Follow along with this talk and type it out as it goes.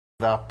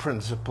our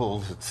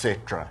principles,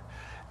 etc.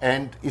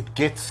 And it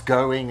gets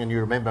going, and you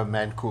remember a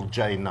man called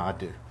Jay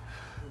Naidu.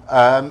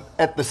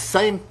 At the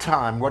same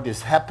time, what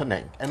is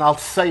happening, and I'll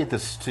say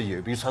this to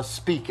you because I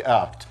speak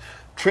out,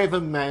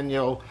 Trevor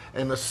Manuel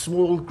and a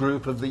small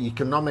group of the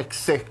economic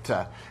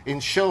sector in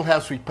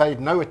Shellhouse, we paid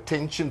no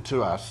attention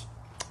to us,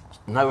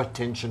 no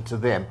attention to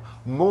them.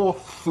 More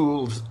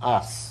fools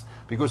us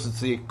because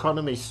it's the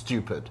economy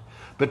stupid.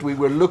 But we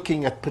were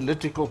looking at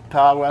political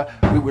power,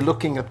 we were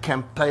looking at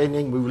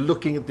campaigning, we were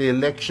looking at the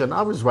election.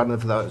 I was one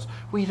of those.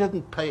 We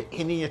didn't pay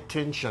any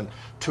attention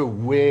to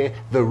where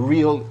the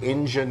real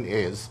engine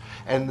is.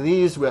 And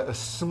these were a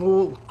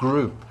small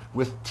group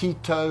with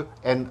Tito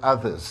and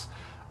others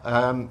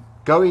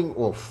going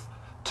off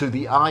to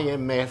the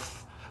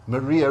IMF,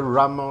 Maria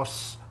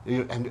Ramos,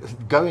 and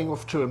going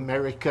off to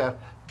America,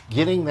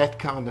 getting that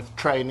kind of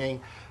training,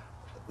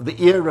 the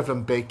ear of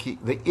Mbeki,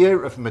 the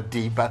ear of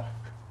Madiba,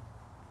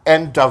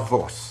 and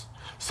Davos.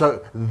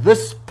 So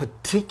this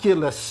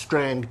particular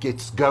strand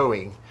gets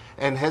going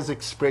and has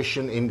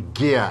expression in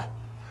gear,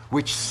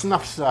 which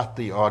snuffs out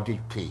the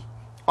RDP,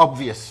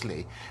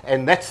 obviously.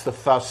 And that's the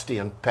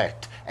Faustian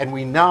Pact. And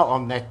we're now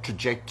on that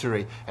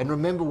trajectory. And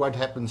remember what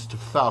happens to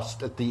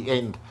Faust at the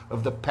end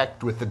of the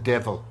pact with the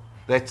devil.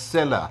 That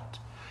sellout.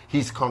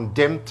 He's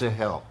condemned to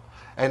hell.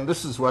 And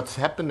this is what's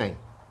happening.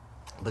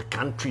 The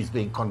country's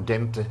being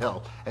condemned to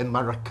hell, and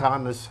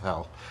Maracana's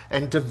hell.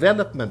 And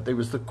development, there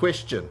was the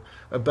question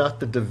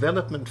about the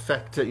development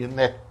factor in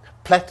that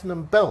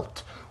platinum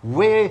belt.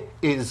 Where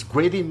is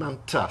Gwedi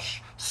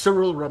Mantashe,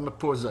 Cyril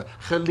Ramaphosa,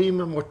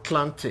 Kgalema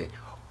Motlanthe,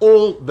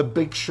 all the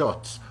big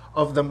shots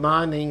of the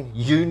mining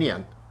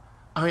union?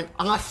 I mean,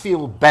 I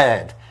feel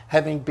bad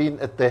having been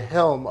at the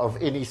helm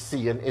of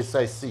NEC and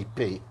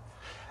SACP.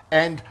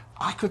 And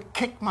I could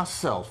kick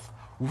myself.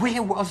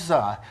 Where was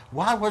I?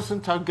 Why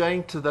wasn't I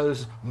going to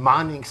those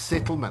mining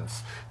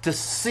settlements to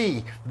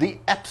see the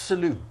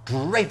absolute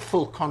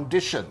dreadful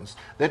conditions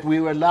that we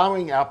were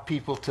allowing our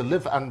people to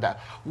live under?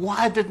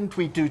 Why didn't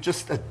we do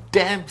just a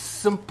damn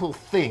simple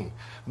thing?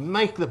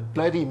 Make the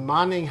bloody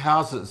mining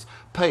houses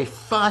pay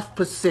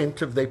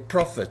 5% of their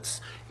profits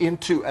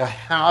into a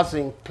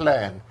housing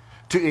plan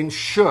to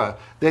ensure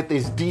that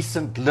there's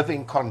decent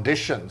living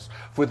conditions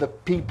for the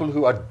people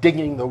who are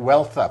digging the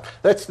wealth up.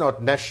 That's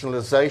not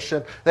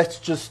nationalization, that's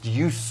just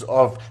use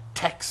of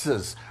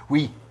taxes.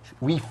 We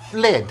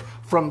fled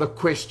from the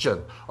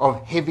question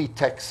of heavy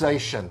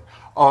taxation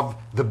of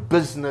the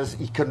business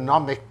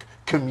economic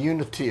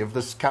community of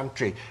this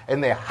country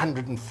and their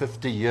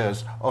 150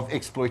 years of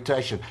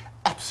exploitation.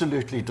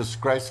 Absolutely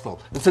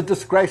disgraceful. It's a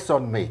disgrace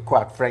on me,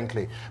 quite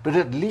frankly, but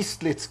at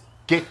least let's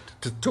get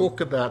to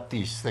talk about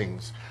these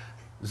things.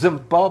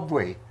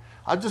 Zimbabwe,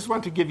 I just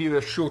want to give you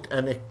a short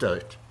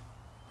anecdote.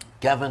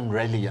 Gavin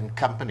Raleigh and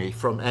company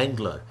from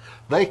Anglo,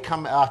 they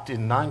come out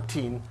in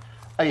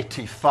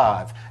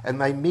 1985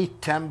 and they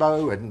meet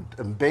Tambo and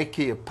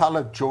Mbeki,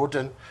 Apollo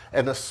Jordan,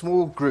 and a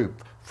small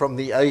group from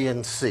the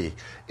ANC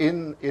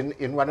in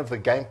one of the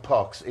game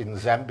parks in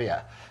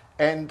Zambia.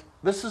 And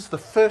this is the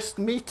first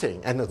meeting,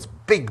 and it's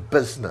big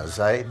business,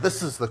 eh?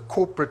 This is the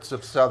corporates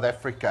of South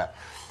Africa.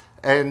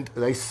 And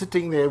they're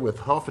sitting there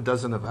with half a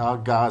dozen of our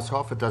guys,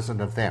 half a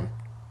dozen of them.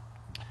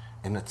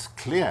 And it's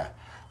clear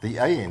the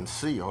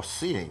ANC are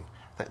seeing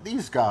that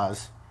these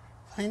guys,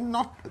 they're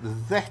not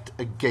that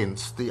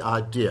against the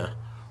idea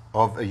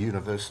of a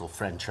universal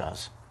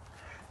franchise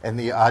and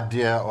the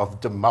idea of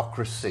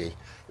democracy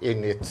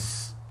in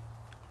its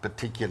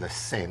particular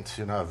sense,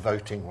 you know,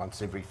 voting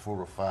once every 4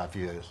 or 5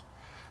 years.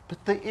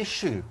 But the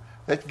issue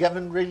that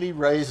Gavin really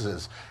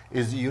raises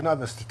is, you know,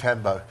 Mr.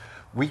 Tambo,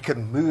 we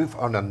can move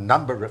on a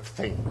number of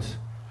things,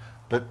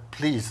 but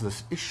please,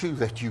 this issue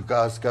that you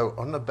guys go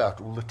on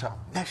about all the time,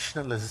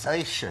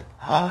 nationalization,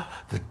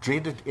 the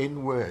dreaded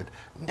N word,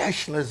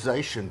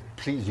 nationalization,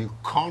 please, you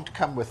can't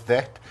come with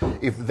that.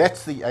 If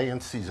that's the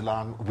ANC's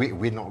line,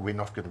 we're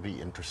not going to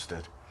be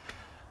interested.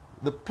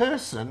 The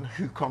person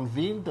who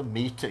convened the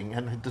meeting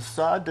and who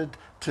decided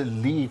to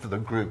leave the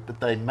group, but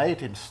they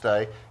made him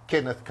stay,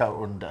 Kenneth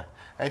Kaunda,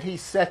 and he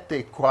sat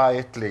there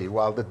quietly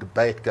while the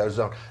debate goes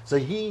on. So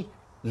he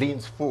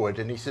leans forward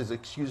and he says,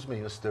 "Excuse me,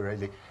 Mr.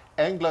 Raleigh,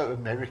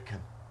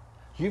 Anglo-American,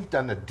 you've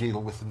done a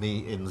deal with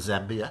me in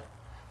Zambia,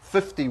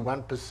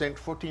 51%,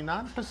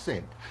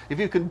 49%. If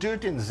you can do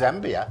it in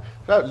Zambia,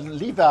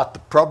 leave out the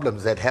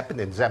problems that happen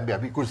in Zambia,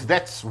 because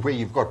that's where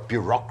you've got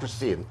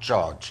bureaucracy in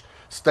charge,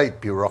 state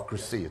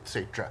bureaucracy,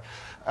 etc.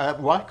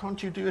 Why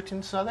can't you do it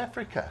in South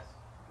Africa?"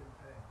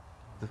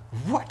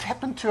 What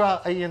happened to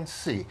our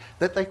ANC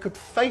that they could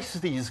face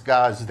these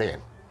guys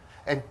then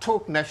and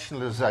talk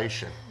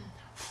nationalization?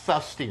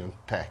 Faustian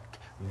Pact.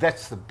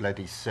 That's the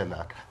bloody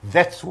sellout.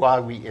 That's why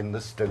we're in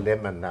this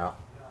dilemma now.